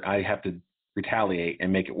I'm hurt, I have to retaliate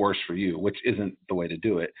and make it worse for you, which isn't the way to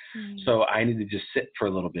do it. So I need to just sit for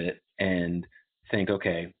a little bit and think,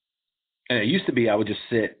 okay. And it used to be I would just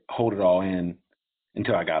sit, hold it all in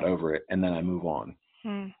until I got over it, and then I move on.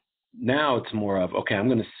 Now it's more of, okay, I'm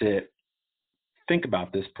going to sit, think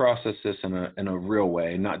about this, process this in a real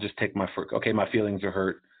way, not just take my feelings are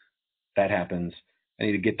hurt. That happens. I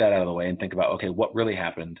need to get that out of the way and think about, okay, what really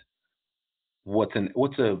happened? What's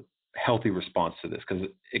a healthy response to this? Because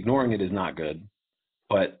ignoring it is not good,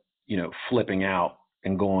 but flipping out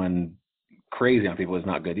and going crazy on people is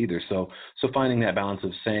not good either. So finding that balance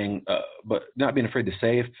of saying, but not being afraid to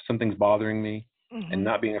say if something's bothering me, and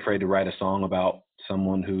not being afraid to write a song about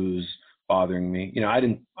someone who's bothering me. I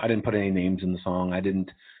didn't put any names in the song. I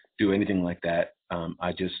didn't do anything like that.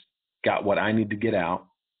 I just got what I need to get out.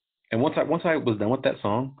 And once I was done with that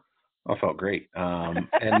song, I felt great. And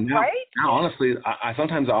now, right? now honestly, I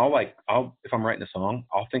sometimes I'll if I'm writing a song,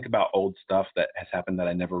 I'll think about old stuff that has happened that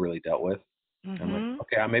I never really dealt with. I'm like,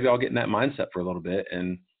 okay, maybe I'll get in that mindset for a little bit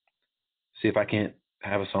and see if I can't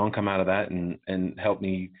have a song come out of that and help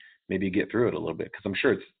me maybe get through it a little bit, because I'm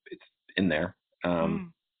sure it's in there.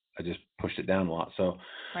 I just pushed it down a lot. So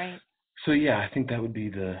right. So yeah, I think that would be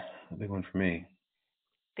the big one for me.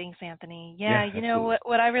 Thanks, Anthony. Yeah,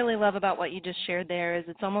 what I really love about what you just shared there is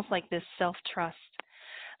it's almost like this self-trust.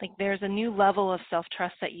 Like there's a new level of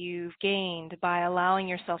self-trust that you've gained by allowing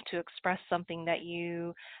yourself to express something that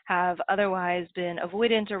you have otherwise been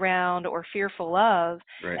avoidant around or fearful of.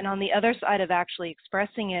 Right. And on the other side of actually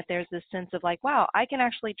expressing it, there's this sense of like, wow, I can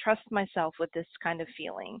actually trust myself with this kind of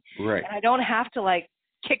feeling. Right. And I don't have to like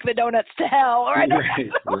kick the donuts to hell, or I don't have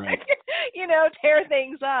to, like, tear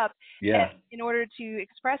things up. Yeah. And in order to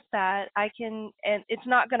express that, I can, and it's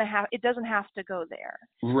not going to have, it doesn't have to go there.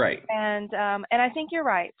 Right. And I think you're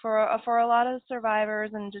right. For a lot of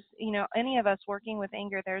survivors and just, any of us working with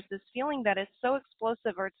anger, there's this feeling that it's so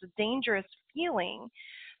explosive, or it's a dangerous feeling.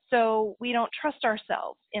 So we don't trust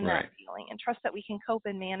ourselves in that feeling and trust that we can cope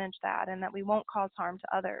and manage that, and that we won't cause harm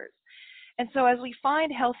to others. And so as we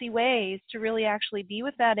find healthy ways to really actually be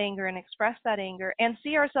with that anger and express that anger and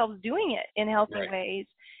see ourselves doing it in healthy ways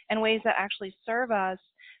and ways that actually serve us,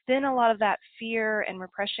 then a lot of that fear and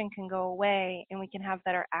repression can go away, and we can have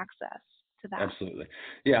better access to that. Absolutely.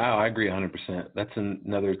 Yeah, I agree 100%. That's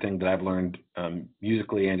another thing that I've learned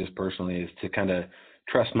musically and just personally, is to kind of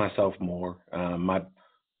trust myself more.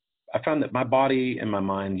 I found that my body and my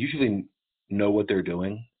mind usually know what they're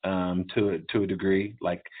doing to a degree.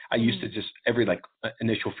 Like I used to just every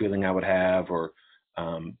initial feeling I would have, or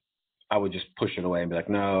I would just push it away and be like,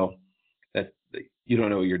 no, that you don't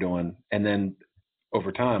know what you're doing. And then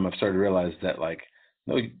over time, I've started to realize that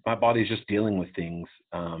no, my body's just dealing with things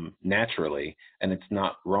naturally, and it's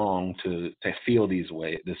not wrong to feel this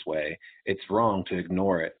way. It's wrong to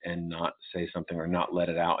ignore it and not say something or not let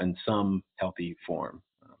it out in some healthy form.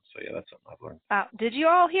 So yeah, that's something I've learned. Wow. Did you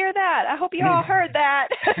all hear that? I hope you all heard that.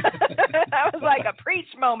 That was like a preach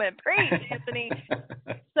moment. Preach, Anthony.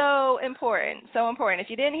 So important. So important. If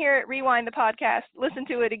you didn't hear it, rewind the podcast, listen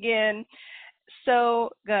to it again. So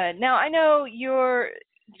good. Now, I know you're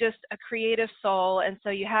just a creative soul, and so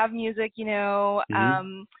you have music,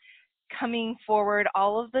 coming forward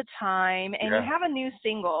all of the time, and you have a new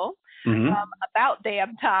single Mm-hmm. about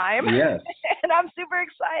damn time. Yes. And I'm super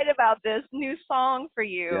excited about this new song for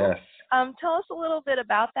you. Yes. Tell us a little bit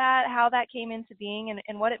about that, how that came into being,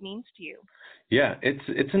 and what it means to you. Yeah,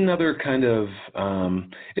 it's another kind of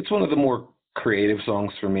it's one of the more creative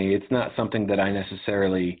songs for me. It's not something that I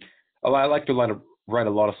necessarily I like to write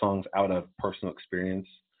a lot of songs out of personal experience.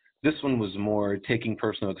 This one was more taking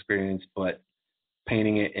personal experience but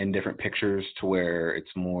painting it in different pictures to where it's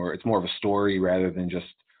more of a story rather than just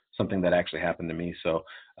something that actually happened to me. So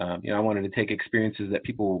I wanted to take experiences that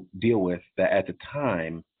people deal with that at the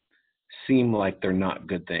time seem like they're not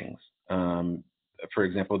good things. For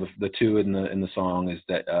example, the two in the song is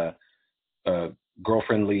that a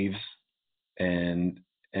girlfriend leaves, and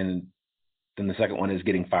then the second one is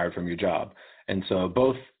getting fired from your job. And so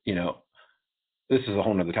both, this is a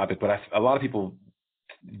whole nother topic, but a lot of people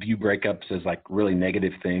view breakups as like really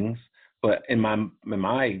negative things. But in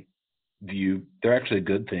my view, they're actually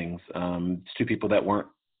good things. It's two people that weren't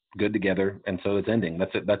good together, and so it's ending.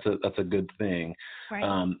 That's a good thing.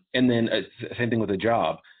 Right. And then same thing with a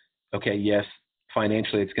job. Okay, yes,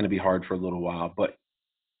 financially it's going to be hard for a little while, but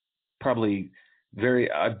probably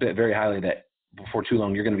I bet very highly that before too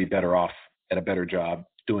long you're going to be better off at a better job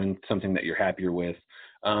doing something that you're happier with.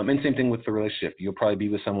 And same thing with the relationship. You'll probably be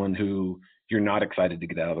with someone who you're not excited to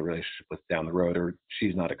get out of the relationship with down the road, or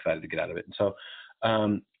she's not excited to get out of it. And so,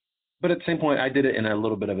 but at the same point, I did it in a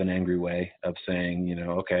little bit of an angry way of saying,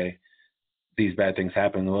 okay, these bad things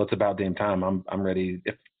happen. Well, it's about damn time. I'm ready.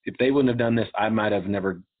 If they wouldn't have done this, I might have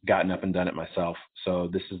never gotten up and done it myself. So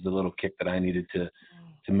this is the little kick that I needed to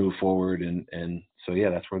move forward. And so, yeah,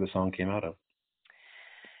 that's where the song came out of.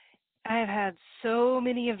 I've had so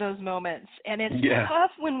many of those moments, and it's tough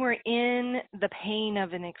when we're in the pain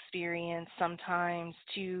of an experience sometimes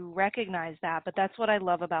to recognize that, but that's what I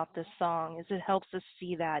love about this song is it helps us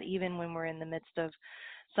see that even when we're in the midst of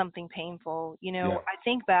something painful. I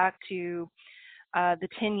think back to the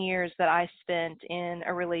 10 years that I spent in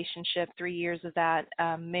a relationship, 3 years of that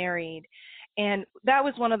married, and that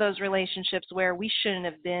was one of those relationships where we shouldn't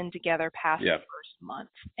have been together past the first month.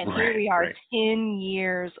 And here we are 10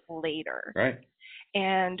 years later. Right.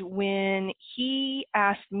 And when he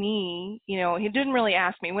asked me, he didn't really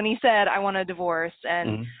ask me. When he said, I want a divorce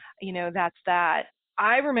and, that's that.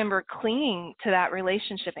 I remember clinging to that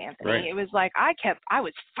relationship, Anthony. Right. It was like I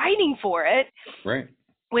was fighting for it. Right.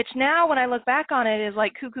 Which now when I look back on it is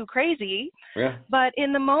like cuckoo crazy. Yeah. But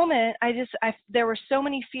in the moment, there were so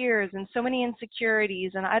many fears and so many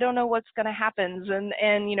insecurities, and I don't know what's going to happen.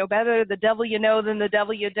 And better the devil you know than the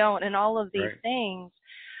devil you don't, and all of these things.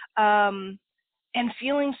 And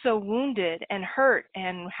feeling so wounded and hurt,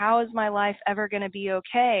 and how is my life ever going to be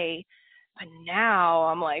okay? But now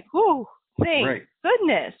I'm like, whoo, thank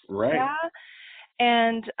goodness. Right. Yeah.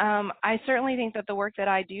 And I certainly think that the work that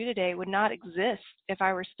I do today would not exist if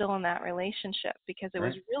I were still in that relationship, because it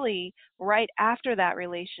was really right after that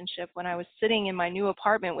relationship when I was sitting in my new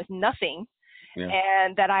apartment with nothing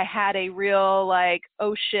and that I had a real like,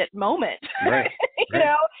 oh shit moment,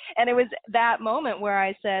 and it was that moment where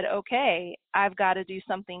I said, okay, I've got to do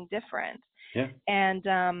something different. Yeah. And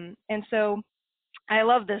so I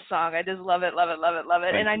love this song. I just love it, love it, love it, love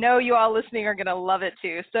it. And I know you all listening are going to love it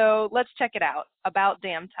too. So let's check it out. About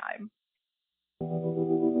Damn Time.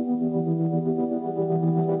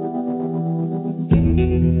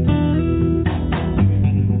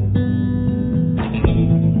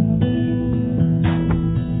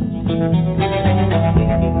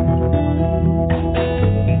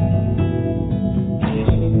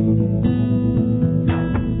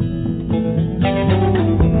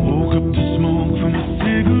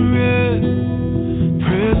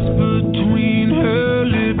 Between her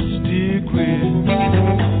lipstick red,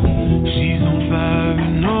 she's on fire.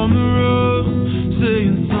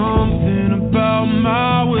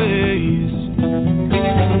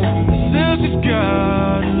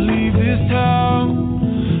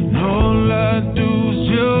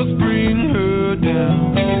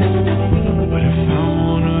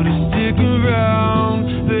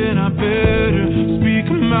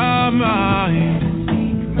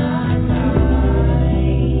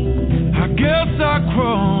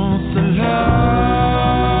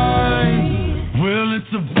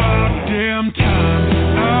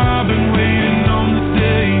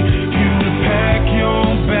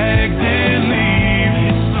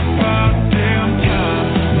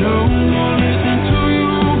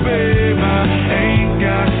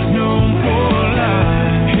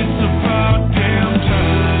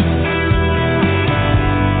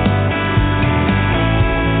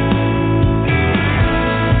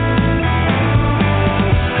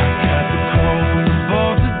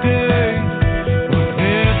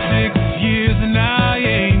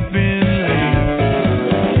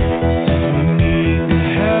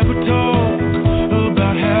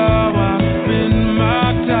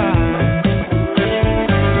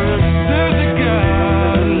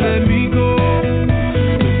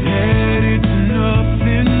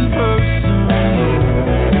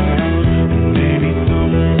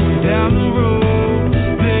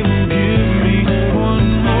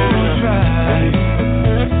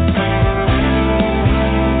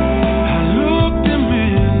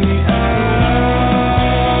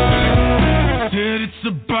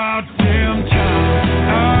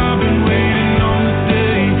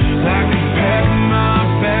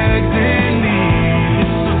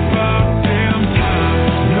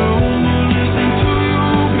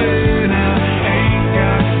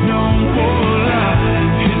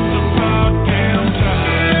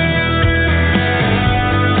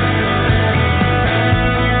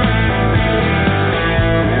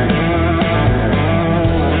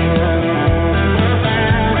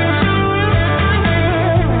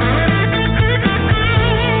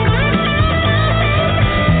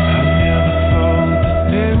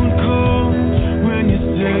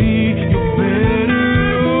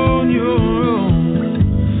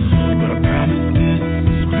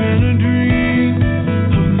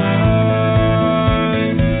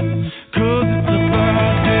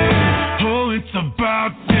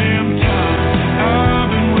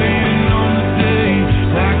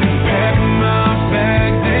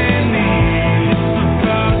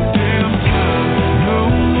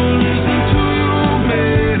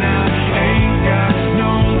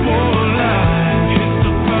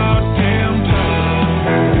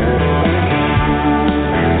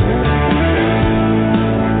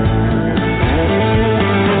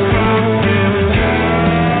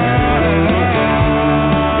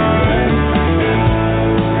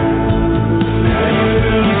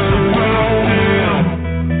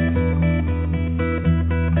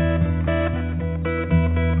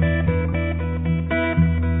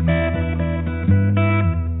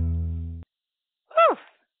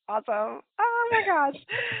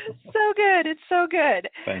 so good.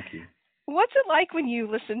 Thank you. What's it like when you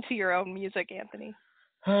listen to your own music, Anthony?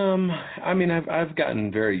 I mean, I've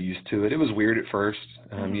gotten very used to it. It was weird at first.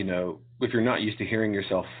 You know, if you're not used to hearing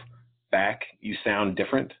yourself back, you sound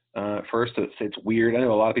different at first. So it's weird. I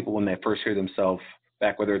know a lot of people, when they first hear themselves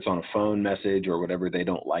back, whether it's on a phone message or whatever, they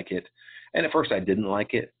don't like it. And at first I didn't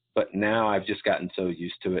like it, but now I've just gotten so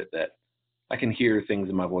used to it that I can hear things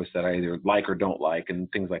in my voice that I either like or don't like and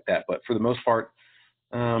things like that. But for the most part,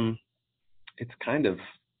 it's kind of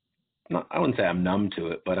not, I wouldn't say I'm numb to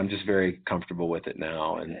it, but I'm just very comfortable with it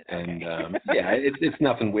now. And yeah, it's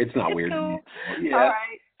nothing, it's not weird. Cool. Yeah. All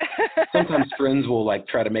right. Sometimes friends will like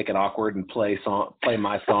try to make it awkward and play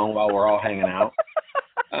my song while we're all hanging out.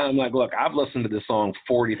 I'm like, look, I've listened to this song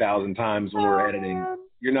 40,000 times when we're editing. Man.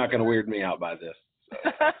 You're not going to weird me out by this.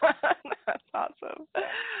 So. That's awesome.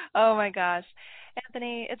 Oh my gosh.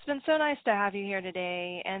 Anthony, it's been so nice to have you here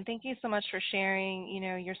today, and thank you so much for sharing, you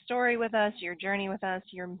know, your story with us, your journey with us,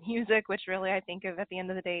 your music, which really I think of at the end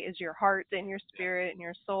of the day is your heart and your spirit and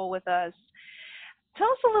your soul with us. Tell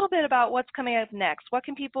us a little bit about what's coming up next. What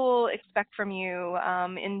can people expect from you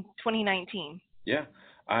in 2019? Yeah.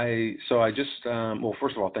 So I just, well,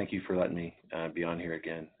 first of all, thank you for letting me be on here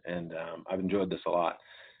again. And I've enjoyed this a lot.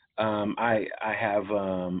 I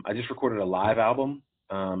just recorded a live album.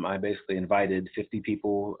 I basically invited 50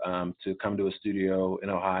 people to come to a studio in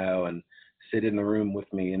Ohio and sit in the room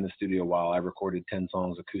with me in the studio while I recorded 10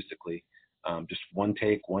 songs acoustically. Just one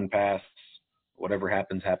take, one pass, whatever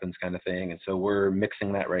happens kind of thing. And so we're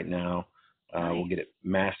mixing that right now. Nice. We'll get it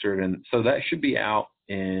mastered. And so that should be out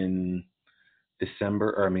in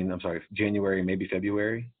January, maybe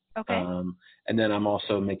February. Okay. And then I'm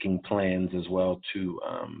also making plans as well to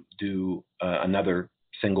do another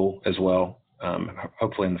single as well,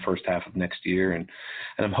 hopefully in the first half of next year. And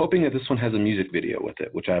I'm hoping that this one has a music video with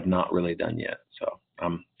it, which I have not really done yet. So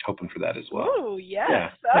I'm hoping for that as well. Oh, yes. Yeah.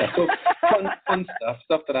 So fun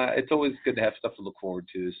stuff that it's always good to have stuff to look forward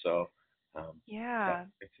to. So yeah,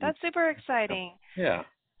 that's super exciting. Yeah.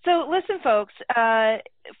 So listen, folks,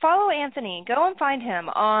 follow Anthony. Go and find him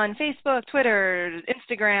on Facebook, Twitter,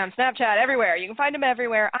 Instagram, Snapchat, everywhere. You can find him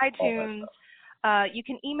everywhere, iTunes. You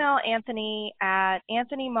can email Anthony at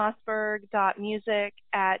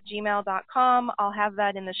anthonymossberg.music@gmail.com. I'll have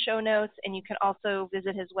that in the show notes, and you can also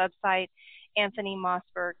visit his website,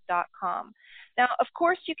 anthonymossberg.com. Now, of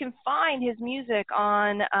course, you can find his music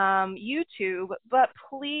on YouTube, but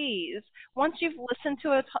please, once you've listened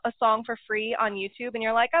to a song for free on YouTube and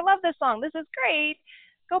you're like, I love this song, this is great,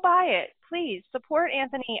 go buy it. Please support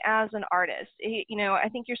Anthony as an artist. I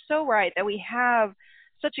think you're so right that we have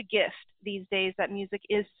such a gift these days that music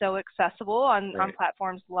is so accessible on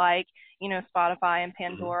platforms like, Spotify and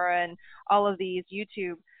Pandora and all of these,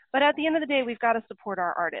 YouTube. But at the end of the day, we've got to support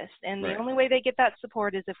our artists. And the only way they get that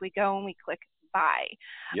support is if we go and we click buy.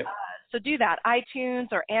 Yep. So do that.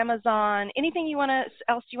 iTunes or Amazon. Anything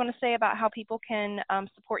else you want to say about how people can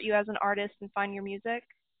support you as an artist and find your music?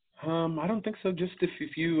 I don't think so. Just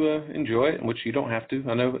if you enjoy it, which you don't have to.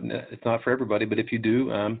 I know it's not for everybody, but if you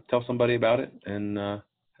do, tell somebody about it and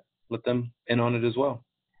let them in on it as well.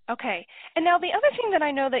 Okay. And now the other thing that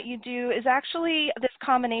I know that you do is actually this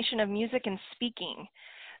combination of music and speaking.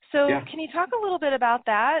 So Can you talk a little bit about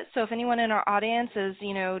that? So if anyone in our audience is,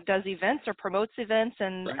 does events or promotes events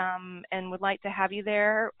and would like to have you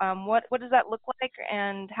there, what does that look like,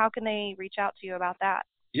 and how can they reach out to you about that?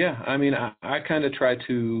 Yeah, I mean, I kind of try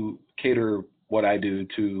to cater what I do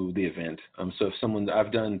to the event. So if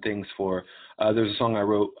I've done things for, there's a song I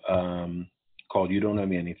wrote called "You Don't Owe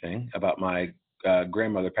Me Anything" about my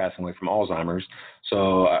grandmother passing away from Alzheimer's.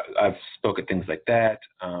 So I've spoke at things like that.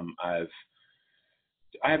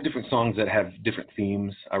 I have different songs that have different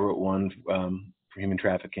themes. I wrote one for human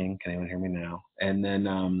trafficking. Can anyone hear me now? And then,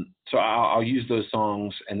 so I'll use those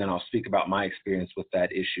songs, and then I'll speak about my experience with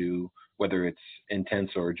that issue, whether it's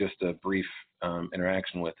intense or just a brief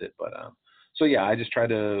interaction with it. But so yeah, I just try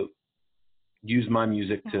to use my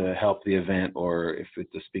music to help the event, or if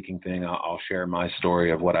it's a speaking thing, I'll share my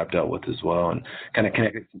story of what I've dealt with as well, and kind of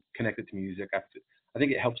connect it to music. I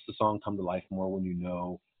think it helps the song come to life more when you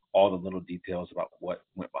know all the little details about what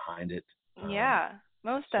went behind it. Yeah,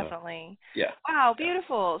 most definitely. Yeah. Wow,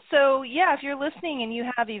 beautiful. So yeah, if you're listening and you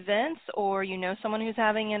have events, or someone who's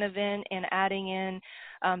having an event and adding in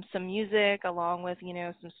some music along with,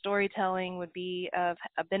 some storytelling would be of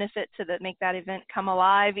a benefit to make that event come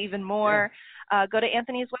alive even more. Go to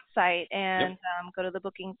Anthony's website and go to the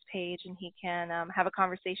bookings page, and he can have a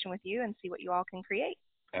conversation with you and see what you all can create.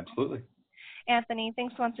 Absolutely. Anthony,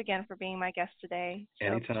 thanks once again for being my guest today.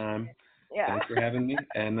 Anytime. Yeah. Thanks for having me,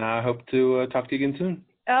 and I hope to talk to you again soon.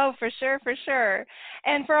 Oh, for sure, for sure.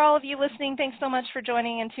 And for all of you listening, thanks so much for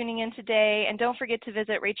joining and tuning in today. And don't forget to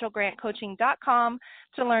visit rachelgrantcoaching.com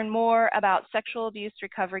to learn more about sexual abuse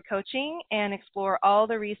recovery coaching and explore all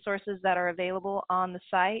the resources that are available on the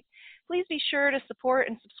site. Please be sure to support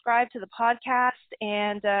and subscribe to the podcast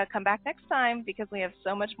and come back next time because we have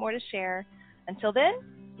so much more to share. Until then,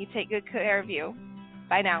 you take good care of you.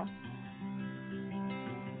 Bye now.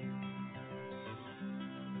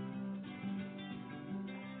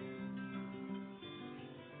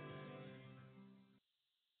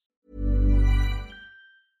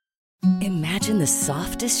 Imagine the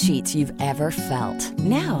softest sheets you've ever felt.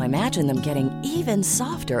 Now imagine them getting even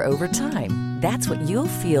softer over time. That's what you'll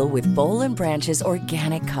feel with Boll & Branch's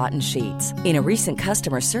organic cotton sheets. In a recent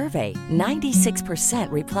customer survey,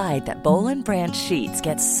 96% replied that Boll & Branch sheets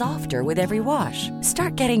get softer with every wash.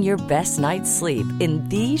 Start getting your best night's sleep in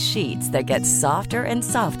these sheets that get softer and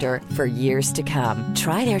softer for years to come.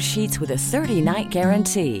 Try their sheets with a 30-night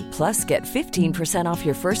guarantee. Plus, get 15% off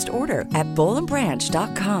your first order at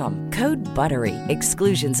bollandbranch.com. Code BUTTERY.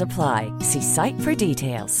 Exclusions apply. See site for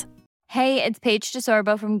details. Hey, it's Paige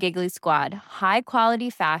DeSorbo from Giggly Squad. High quality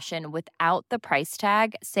fashion without the price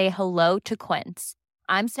tag. Say hello to Quince.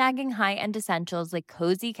 I'm snagging high-end essentials like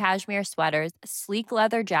cozy cashmere sweaters, sleek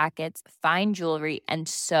leather jackets, fine jewelry, and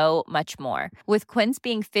so much more. With Quince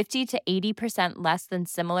being 50 to 80% less than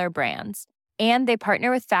similar brands. And they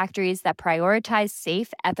partner with factories that prioritize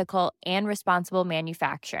safe, ethical, and responsible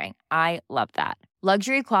manufacturing. I love that.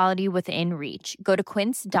 Luxury quality within reach. Go to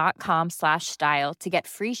quince.com/style to get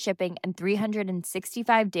free shipping and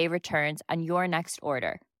 365-day returns on your next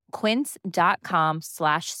order.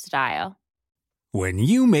 Quince.com/style. When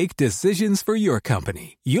you make decisions for your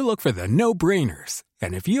company, you look for the no-brainers.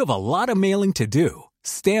 And if you have a lot of mailing to do,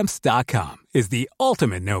 Stamps.com is the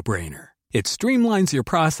ultimate no-brainer. It streamlines your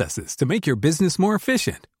processes to make your business more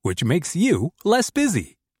efficient, which makes you less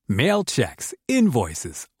busy. Mail checks,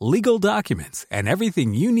 invoices, legal documents, and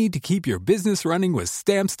everything you need to keep your business running with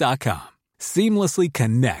Stamps.com. Seamlessly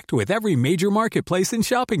connect with every major marketplace and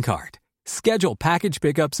shopping cart. Schedule package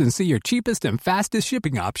pickups and see your cheapest and fastest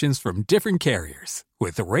shipping options from different carriers.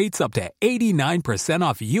 With rates up to 89%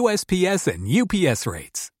 off USPS and UPS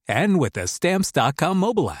rates. And with the Stamps.com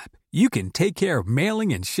mobile app, you can take care of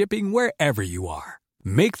mailing and shipping wherever you are.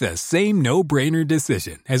 Make the same no-brainer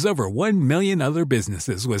decision as over 1 million other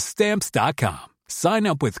businesses with Stamps.com. Sign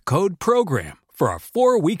up with code PROGRAM for a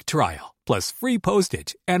 4-week trial, plus free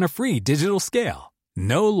postage and a free digital scale.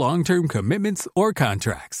 No long-term commitments or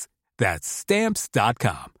contracts. That's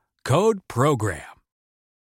Stamps.com. Code PROGRAM.